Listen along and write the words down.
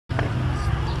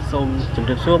សូមជម្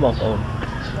រាបសួរបងប្អូន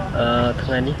ថ្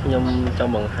ងៃនេះខ្ញុំច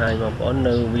ង់បង្ហាញបងប្អូន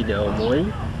នៅវីដេអូមួយ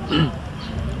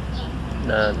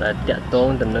ដែលតាក់ទង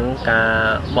ទៅនឹងការ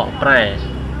បកប្រែ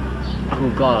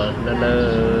Google នៅលើ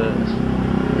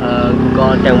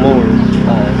Google ទាំងមូល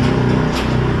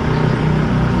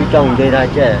គឺចង់និយាយថា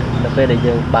ចេះនៅពេលដែល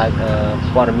យើងបើក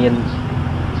ព័ត៌មាន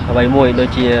អ្វីមួយដូច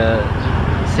ជា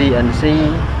CNC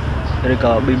ឬ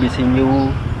ក៏ BBC News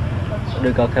ឬ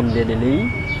ក៏ Khmer Daily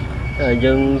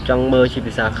យើងចង់មើលជា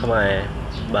ភាសាខ្មែរ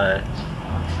បាទ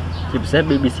ជាពិសេស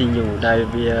BBC News ដែល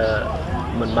វា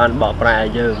មិនបានបកប្រែ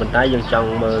យើងប៉ុន្តែយើងចង់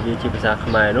មើលវាជាភាសា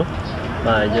ខ្មែរនោះ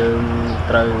បាទយើង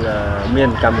ត្រូវមាន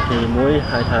កម្មវិធីមួយ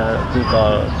ហៅថា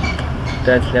Google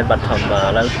Translate Button បាទឥ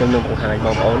ឡូវខ្ញុំនឹងបង្ហាញប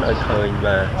ងប្អូនឲ្យឃើញ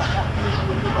បាទ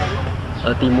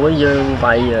ទី1យើង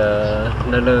វាយ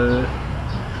នៅលើ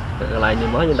កន្លែងនេះ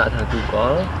មកយើងដាក់ថា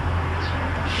Google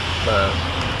បាទ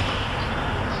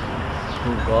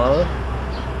Google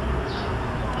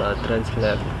បាទ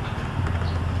Translate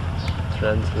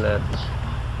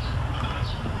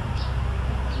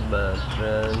បាទ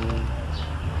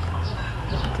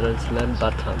Translate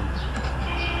Button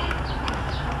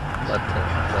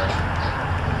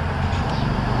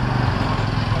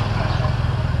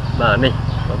បាទនេះ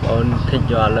បងប្អូនធីក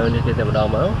យកលើនេះគេតែម្ដង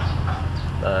មក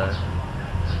បាទ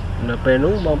នៅពេល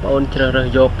នោះបងប្អូនជ្រើសរើស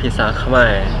យកភាសាខ្មែ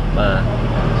របាទ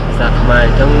ភាសាខ្មែរអ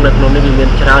ញ្ចឹងនៅក្នុងនេះវាមាន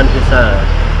ច្រើនភាសា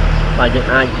បាទយើង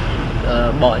អាច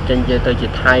បកចេញទៅជា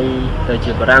ថៃទៅ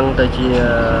ជាបារាំងទៅជា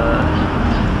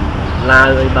ឡាវ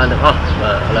អីបានទាំងអស់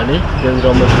បាទឥឡូវនេះយើងរ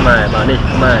កមើលខ្មែរបាទនេះ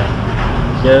ខ្មែរ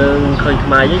យើងឃើញខ្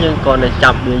មែរយើងគ្រាន់តែ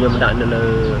ចាប់វាយកមកដាក់នៅលើ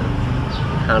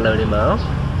ខាងលើនេះមក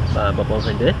បាទបងប្អូន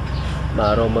ឃើញទេបា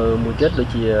ទរកមើលមួយទៀតដូច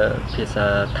ជាភាសា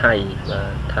ថៃបាទ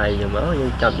ថៃយ៉ាងមកយើ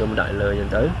ងចាប់យកមកដាក់លើអញ្ចឹង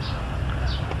ទៅ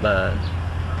បា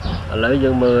ទឥឡូវយើ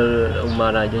ងមើលឧបមា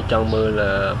ថាយើងចង់មើល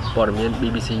ព័ត៌មាន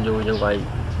BBC News យើងវាយ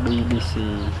BBC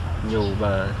News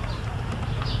បាទ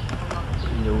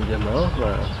News យ៉ាងមក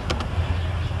បាទ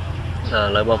ឥ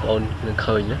ឡូវបងប្អូននឹង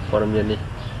ឃើញព័ត៌មាននេះ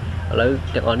ឥឡូវ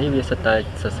ទាំងអស់នេះវាសិតតែ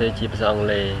សរសេរជាភាសាអង់គ្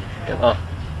លេសទាំងអស់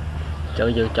អញ្ចឹង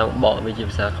យើងចង់បកវាជា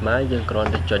ភាសាខ្មែរយើងគ្រាន់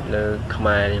តែចុចលើខ្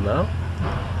មែរនេះមក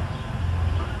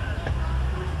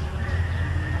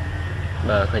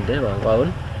បាទឃើញទេបងប្អូន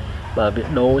បាទវា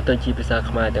ដូរទៅជាភាសា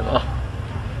ខ្មែរទាំងអស់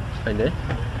ឃើញទេ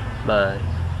បាទ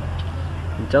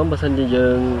អញ្ចឹងបើសិនជាយើ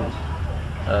ង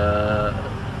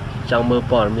ចង់មើល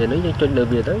ព័ត៌មាននេះយើងចុចលើ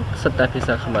វាទៅសិតតែភា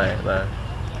សាខ្មែរបាទ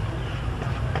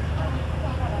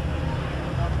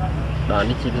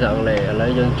នេះជាភាសាអង់គ្លេសឥឡូវ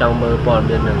យើងចង់មើលព័ត៌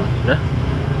មាននឹងណា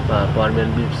បាទព័ត៌មាន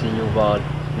BBC News World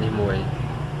នេះមួយ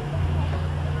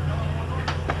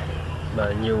បា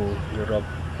ទ New Europe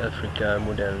Africa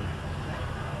Model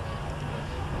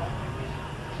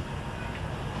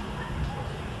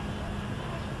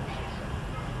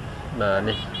បាទ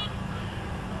នេះ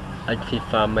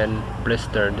FIFA Men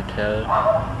Blister Detail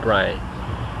Price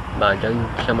បាទអញ្ចឹង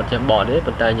ខ្ញុំមិនចេះបកទេ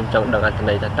ប៉ុន្តែខ្ញុំចង់ដឹងអត្ថ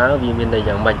ន័យថាតើវាមានន័យ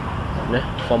យ៉ាងម៉េចណា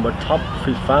Former Top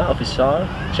FIFA Official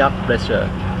Jack Blister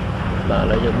បាទឥ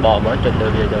ឡូវយើងបកមកចុចលើ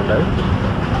វាអញ្ចឹងទៅ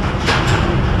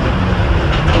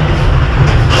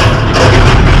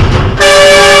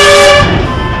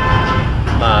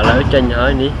បាទឥឡូវចេញហើ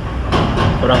យនេះ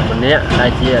ប្រុសម្នាក់ដែ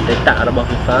លជាអតីតរបស់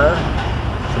FIFA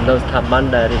សម្ដៅស្ថាប័ន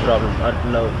ដែលរៀបរាប់លម្អិត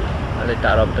នៅអតីត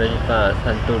រដ្ឋមន្ត្រី FIFA ស្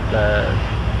ថានទូតដែល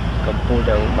កម្ពុជា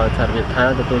ទាំងបានសារវិថា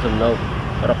ទទួលសំណូក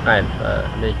រកកែប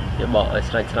នេះវាបកឲ្យ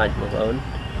ស្រេចបងប្អូន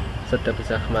សិតតែភា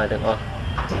សាខ្មែរទាំងអស់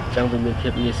អញ្ចឹងវាមានភា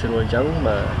ពងាយស្រួលអញ្ចឹង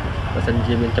បាទបើសិន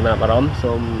ជាមានចំណាប់អារម្មណ៍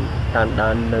សូមតាមដា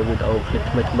ននៅវីដេអូឃ្លីប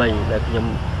ថ្មីដែលខ្ញុំ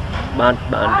បាន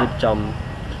រៀបចំ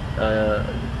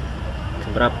ស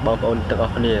ម្រាប់បងប្អូនទាំងអ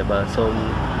ស់គ្នាបាទសូម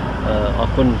អរ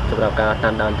គុណសម្រាប់ការតា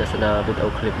មដានទស្សនាវីដេអូ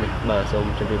ឃ្លីបនេះបាទសូម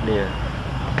ជម្រាបលា